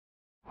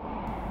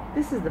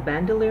This is the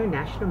Bandelier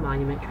National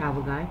Monument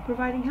travel guide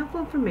providing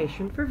helpful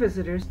information for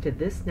visitors to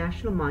this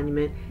national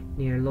monument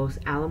near Los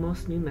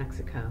Alamos, New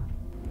Mexico.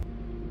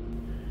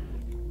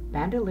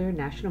 Bandelier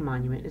National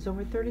Monument is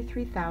over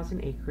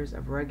 33,000 acres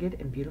of rugged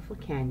and beautiful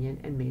canyon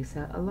and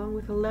mesa, along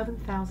with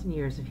 11,000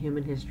 years of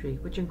human history,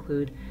 which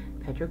include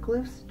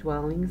petroglyphs,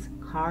 dwellings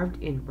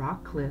carved in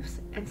rock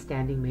cliffs, and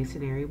standing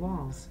masonry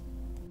walls.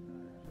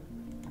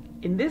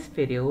 In this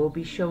video, we'll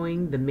be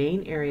showing the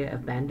main area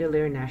of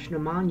Bandelier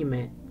National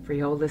Monument,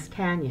 Frijoles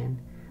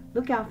Canyon.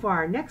 Look out for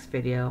our next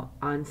video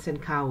on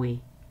Sinkawi.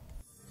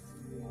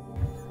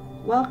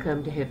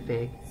 Welcome to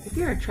Hipfig. If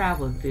you're a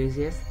travel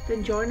enthusiast,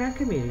 then join our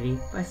community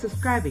by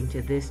subscribing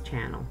to this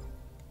channel.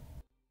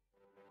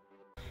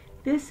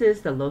 This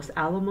is the Los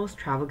Alamos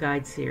Travel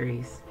Guide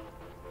series.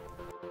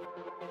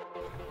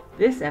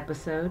 This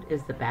episode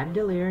is the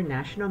Bandelier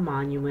National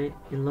Monument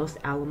in Los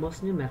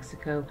Alamos, New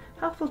Mexico,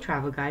 helpful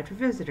travel guide for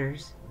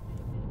visitors.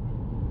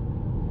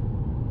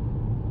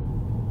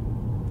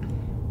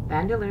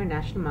 Bandelier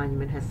National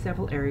Monument has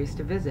several areas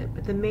to visit,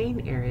 but the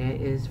main area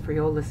is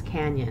Frijoles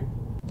Canyon.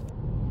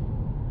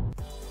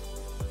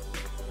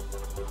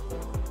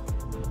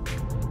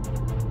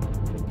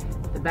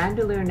 The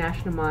Bandelier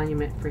National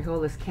Monument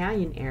Frijoles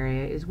Canyon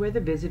area is where the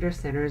visitor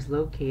center is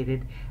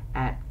located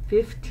at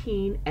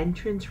 15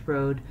 Entrance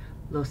Road,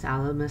 Los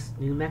Alamos,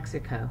 New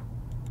Mexico.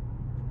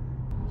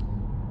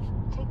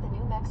 Take the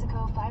New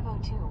Mexico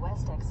 502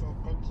 west exit,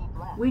 then keep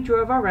left. We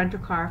drove our rental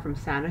car from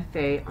Santa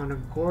Fe on a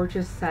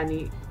gorgeous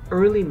sunny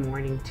early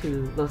morning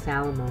to Los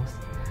Alamos.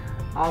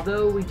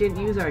 Although we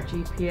didn't use our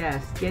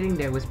GPS, getting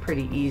there was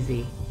pretty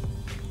easy.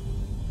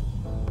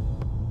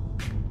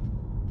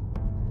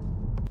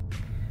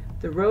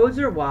 The roads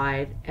are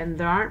wide and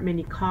there aren't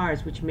many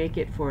cars, which make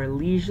it for a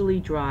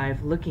leisurely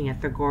drive looking at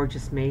the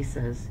gorgeous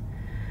mesas.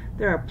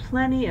 There are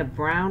plenty of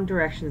brown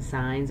direction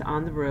signs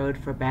on the road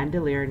for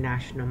Bandelier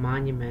National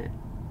Monument.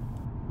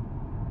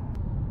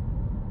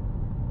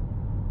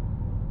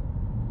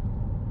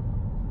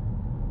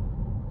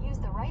 Use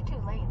the right two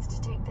lanes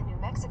to take the New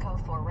Mexico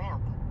 4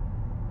 ramp.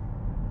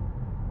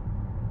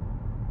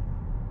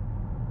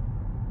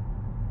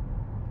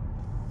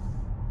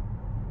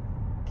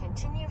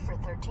 Continue for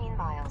 13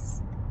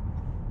 miles.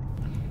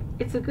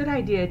 It's a good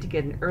idea to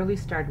get an early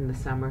start in the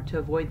summer to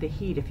avoid the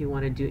heat if you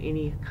want to do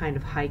any kind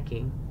of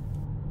hiking.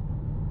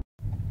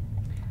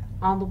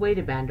 On the way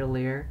to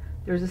Bandelier,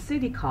 there's a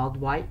city called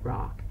White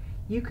Rock.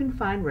 You can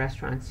find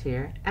restaurants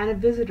here and a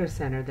visitor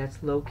center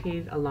that's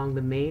located along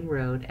the main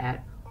road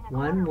at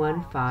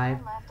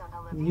 115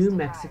 New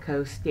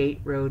Mexico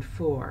State Road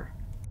 4.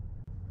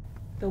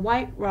 The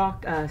White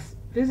Rock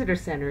Visitor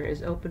Center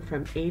is open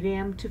from 8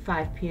 a.m. to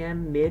 5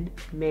 p.m.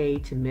 mid-May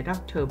to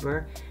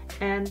mid-October,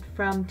 and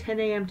from 10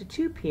 a.m. to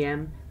 2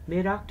 p.m.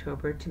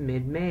 mid-October to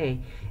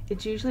mid-May.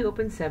 It's usually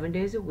open 7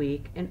 days a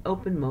week and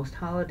open most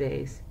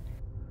holidays.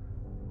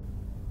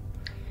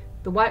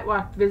 The White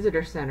Rock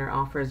Visitor Center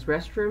offers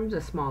restrooms, a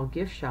small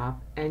gift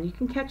shop, and you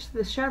can catch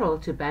the shuttle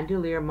to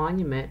Bandelier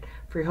Monument,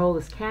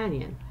 Frijoles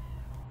Canyon.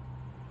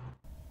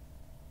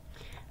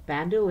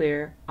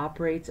 Bandelier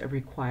operates a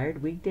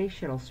required weekday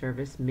shuttle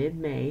service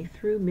mid-May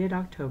through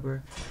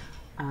mid-October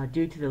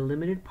due to the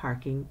limited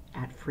parking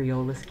at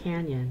Frijoles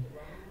Canyon.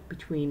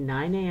 Between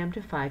 9 a.m.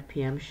 to 5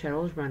 p.m.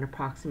 shuttles run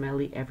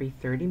approximately every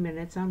 30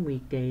 minutes on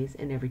weekdays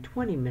and every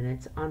 20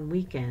 minutes on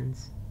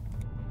weekends.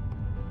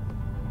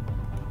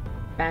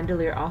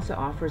 Bandelier also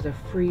offers a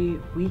free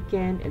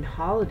weekend and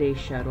holiday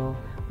shuttle,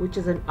 which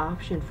is an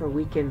option for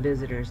weekend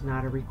visitors,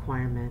 not a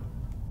requirement.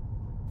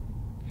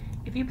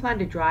 If you plan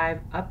to drive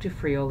up to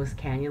Frijoles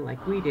Canyon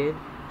like we did,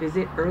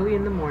 visit early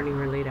in the morning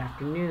or late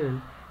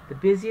afternoon. The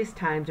busiest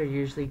times are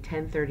usually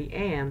 10:30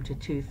 a.m. to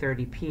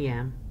 2:30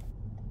 p.m.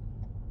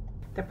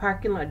 The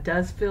parking lot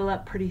does fill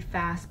up pretty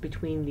fast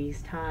between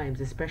these times,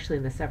 especially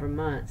in the summer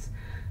months.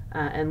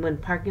 And when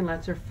parking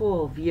lots are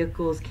full,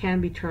 vehicles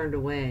can be turned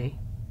away.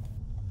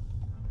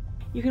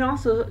 You can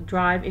also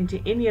drive into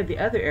any of the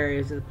other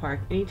areas of the park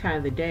any time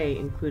of the day,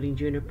 including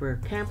Juniper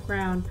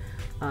Campground,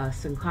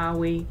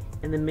 Sinkawi,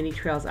 and the mini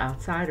trails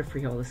outside of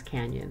Frijoles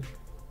Canyon.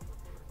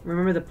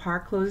 Remember, the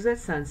park closes at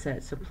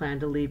sunset, so plan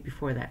to leave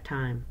before that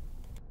time.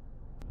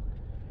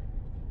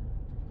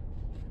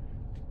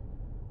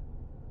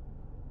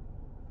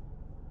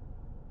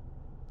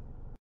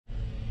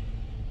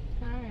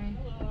 Hi.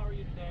 Hello, how are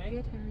you today?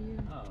 Good, how are you?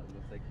 Oh,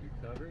 looks like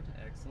you're covered.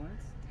 Excellent.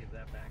 Give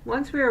that back.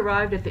 Once we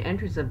arrived at the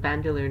entrance of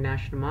Bandelier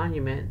National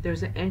Monument,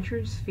 there's an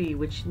entrance fee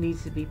which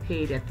needs to be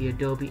paid at the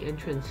Adobe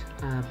entrance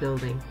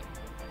building.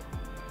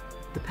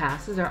 The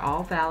passes are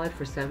all valid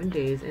for 7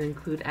 days and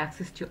include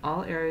access to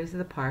all areas of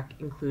the park,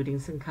 including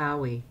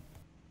Sinkawi.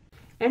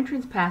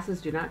 Entrance passes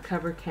do not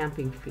cover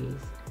camping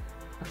fees.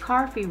 A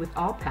car fee with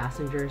all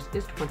passengers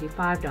is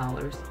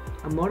 $25.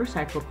 A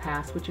motorcycle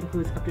pass, which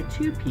includes up to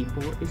 2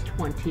 people, is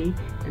 $20,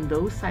 and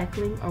those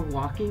cycling or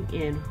walking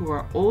in who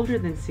are older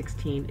than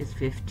 16 is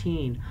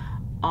 $15.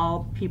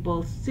 All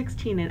people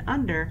 16 and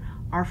under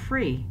are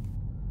free.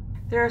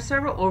 There are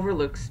several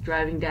overlooks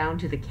driving down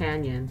to the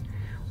canyon.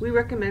 We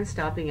recommend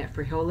stopping at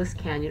Frijoles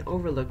Canyon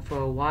Overlook for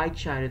a wide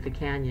shot of the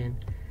canyon.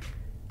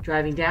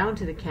 Driving down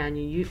to the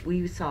canyon,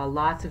 we saw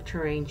lots of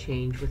terrain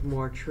change with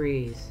more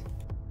trees.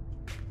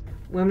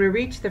 When we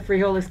reached the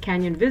Frijoles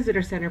Canyon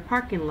Visitor Center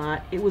parking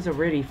lot, it was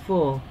already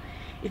full.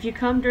 If you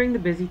come during the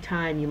busy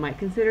time, you might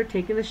consider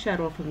taking the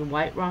shuttle from the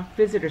White Rock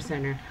Visitor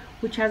Center,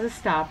 which has a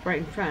stop right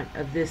in front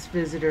of this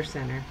visitor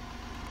center.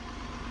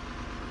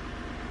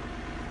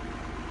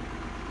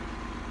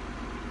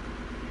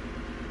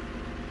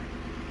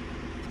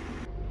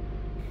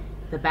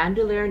 The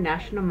Bandelier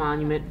National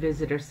Monument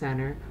Visitor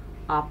Center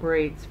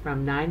operates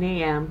from 9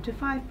 a.m. to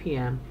 5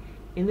 p.m.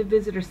 In the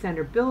Visitor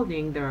Center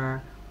building, there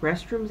are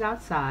restrooms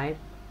outside,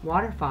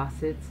 water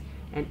faucets,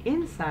 and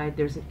inside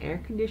there's an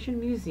air-conditioned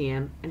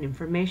museum and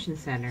information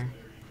center.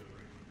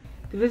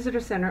 The Visitor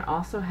Center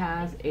also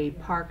has a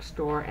park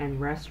store and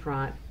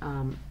restaurant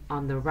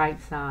on the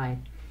right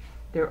side.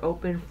 They're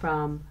open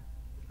from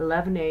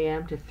 11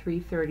 a.m. to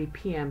 3:30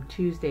 p.m.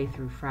 Tuesday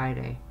through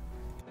Friday.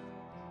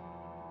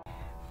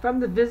 From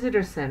the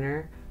Visitor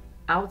Center,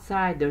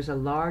 outside there's a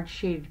large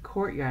shaded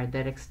courtyard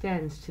that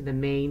extends to the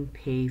main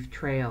paved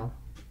trail.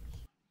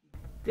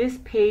 This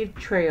paved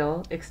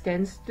trail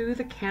extends through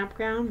the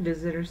campground,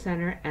 visitor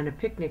center, and a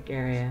picnic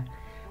area.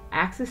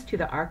 Access to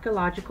the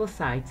archaeological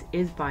sites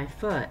is by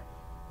foot.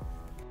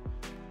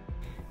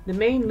 The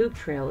main loop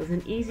trail is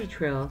an easy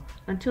trail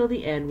until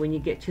the end when you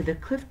get to the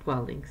cliff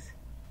dwellings.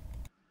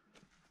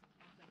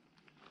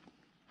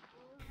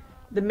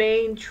 The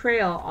main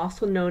trail,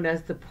 also known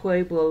as the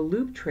Pueblo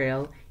Loop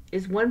Trail,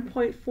 is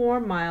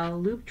 1.4-mile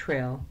loop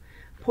trail.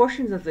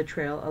 Portions of the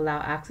trail allow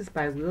access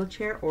by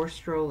wheelchair or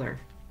stroller.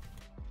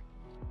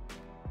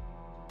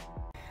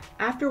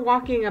 After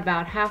walking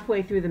about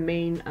halfway through the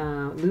main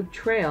loop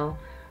trail,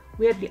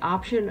 we had the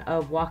option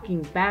of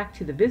walking back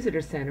to the visitor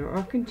center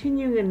or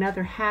continuing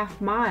another half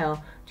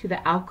mile to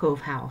the Alcove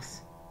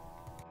House.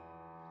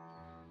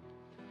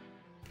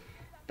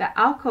 The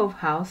Alcove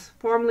House,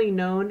 formerly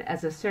known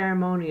as a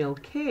ceremonial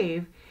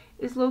cave,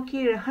 is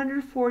located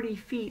 140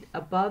 feet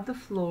above the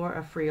floor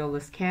of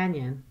Frijoles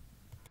Canyon.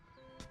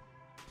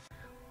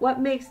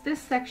 What makes this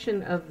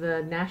section of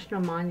the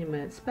National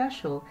Monument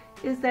special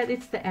is that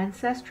it's the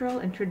ancestral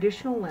and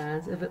traditional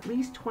lands of at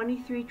least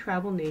 23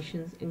 tribal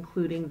nations,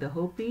 including the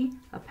Hopi,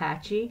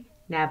 Apache,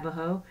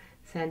 Navajo,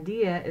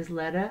 Sandia,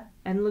 Isleta,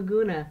 and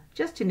Laguna,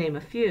 just to name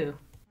a few.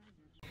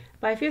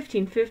 By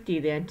 1550,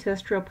 the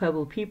Ancestral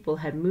Pueblo people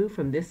had moved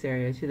from this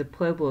area to the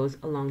pueblos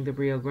along the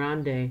Rio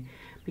Grande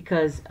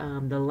because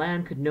the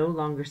land could no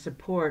longer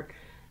support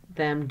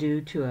them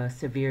due to a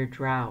severe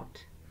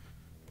drought.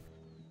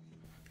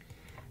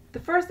 The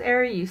first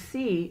area you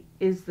see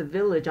is the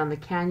village on the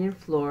canyon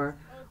floor,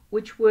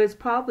 which was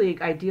probably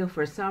ideal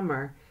for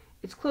summer.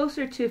 It's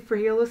closer to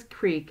Frijoles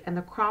Creek, and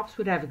the crops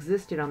would have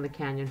existed on the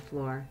canyon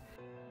floor.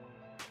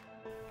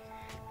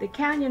 The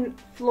canyon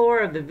floor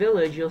of the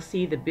village, you'll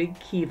see the big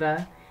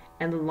kiva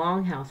and the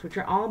longhouse, which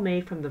are all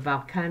made from the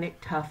volcanic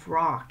tuff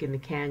rock in the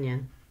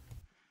canyon.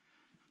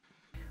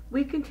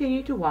 We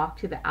continue to walk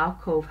to the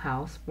Alcove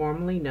House,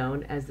 formerly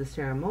known as the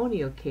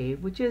Ceremonial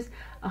Cave, which is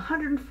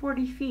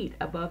 140 feet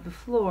above the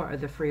floor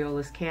of the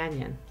Frijoles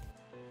Canyon.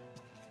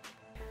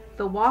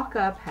 The walk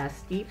up has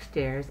steep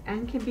stairs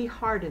and can be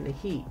hard in the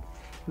heat.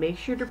 Make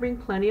sure to bring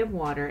plenty of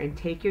water and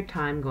take your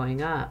time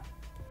going up.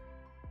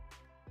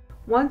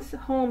 Once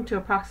home to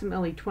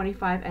approximately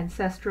 25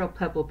 ancestral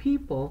Pueblo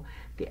people,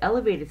 the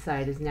elevated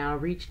side is now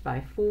reached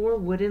by 4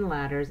 wooden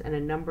ladders and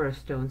a number of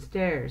stone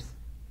stairs.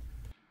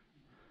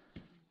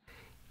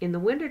 In the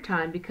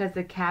wintertime, because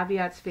the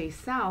caveats face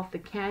south, the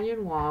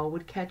canyon wall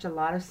would catch a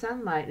lot of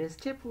sunlight and is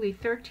typically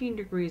 13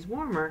 degrees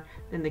warmer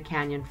than the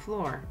canyon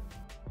floor.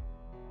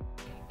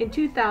 In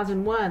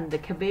 2001, the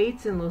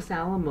caveats in Los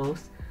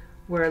Alamos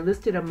were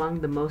listed among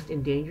the most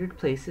endangered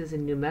places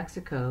in New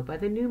Mexico by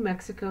the New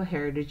Mexico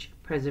Heritage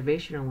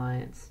Preservation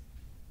Alliance.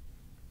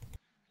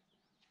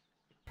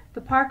 The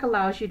park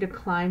allows you to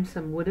climb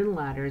some wooden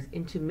ladders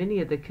into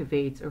many of the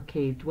caveats or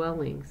cave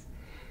dwellings.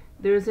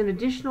 There is an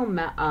additional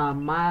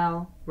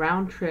mile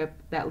round trip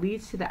that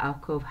leads to the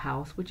Alcove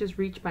House, which is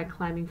reached by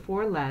climbing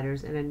 4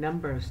 ladders and a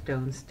number of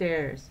stone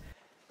stairs.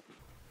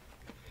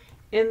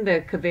 In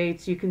the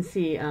caveats, you can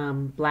see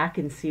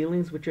blackened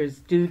ceilings, which is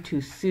due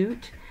to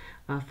soot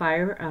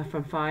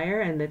from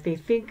fire, and that they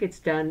think it's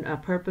done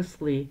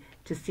purposely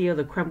to seal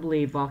the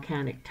crumbly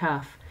volcanic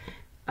tuff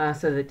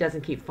so that it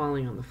doesn't keep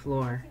falling on the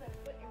floor.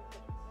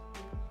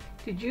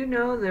 Did you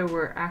know there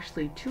were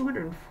actually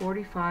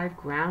 245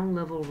 ground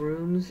level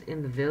rooms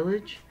in the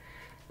village?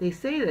 They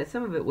say that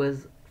some of it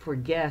was for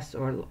guests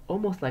or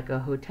almost like a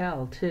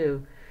hotel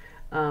too.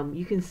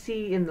 You can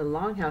see in the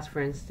longhouse, for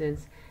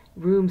instance,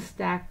 rooms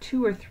stacked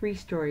 2 or 3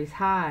 stories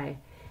high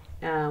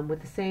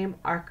with the same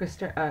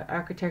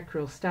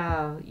architectural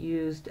style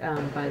used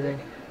by the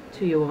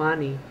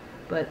Tuyuani.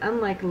 But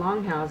unlike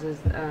longhouses,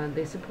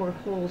 they support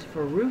holes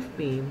for roof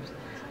beams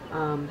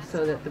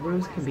so that the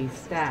rooms can be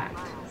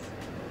stacked.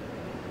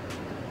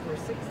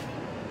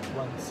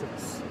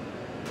 16.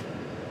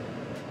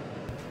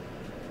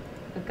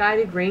 A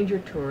guided ranger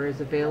tour is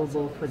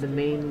available for the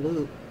main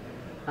loop.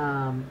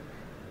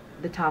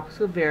 The topics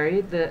will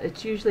vary.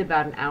 It's usually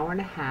about an hour and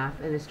a half,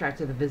 and it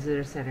starts at the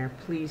visitor center.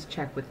 Please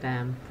check with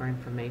them for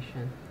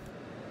information.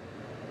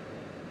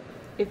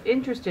 If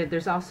interested,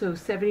 there's also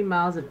 70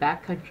 miles of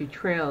backcountry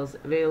trails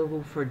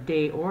available for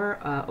day or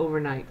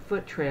overnight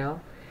foot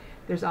trail.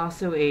 There's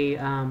also a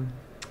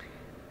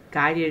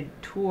guided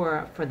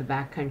tour for the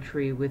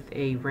backcountry with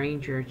a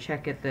ranger.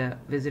 Check at the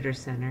visitor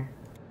center.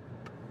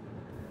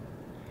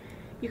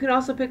 You can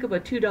also pick up a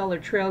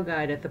 $2 trail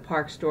guide at the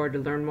park store to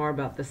learn more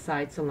about the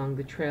sites along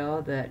the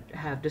trail that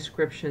have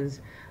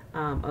descriptions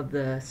of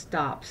the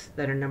stops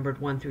that are numbered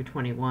 1 through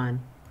 21.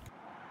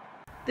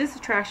 This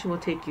attraction will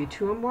take you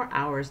 2 or more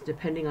hours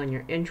depending on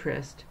your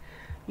interest.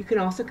 You can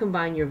also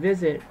combine your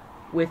visit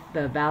with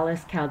the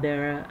Valles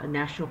Caldera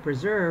National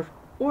Preserve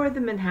or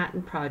the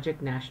Manhattan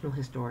Project National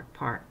Historic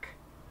Park.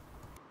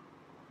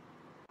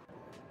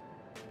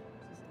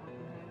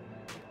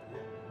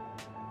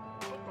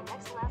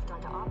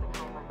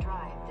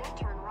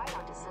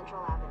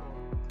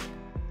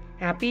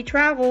 Happy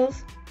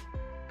travels!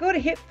 Go to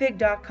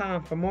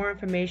hipfig.com for more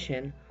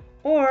information,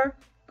 or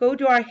go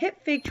to our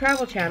Hipfig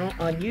travel channel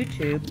on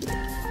YouTube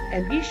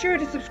and be sure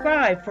to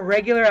subscribe for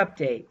regular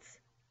updates.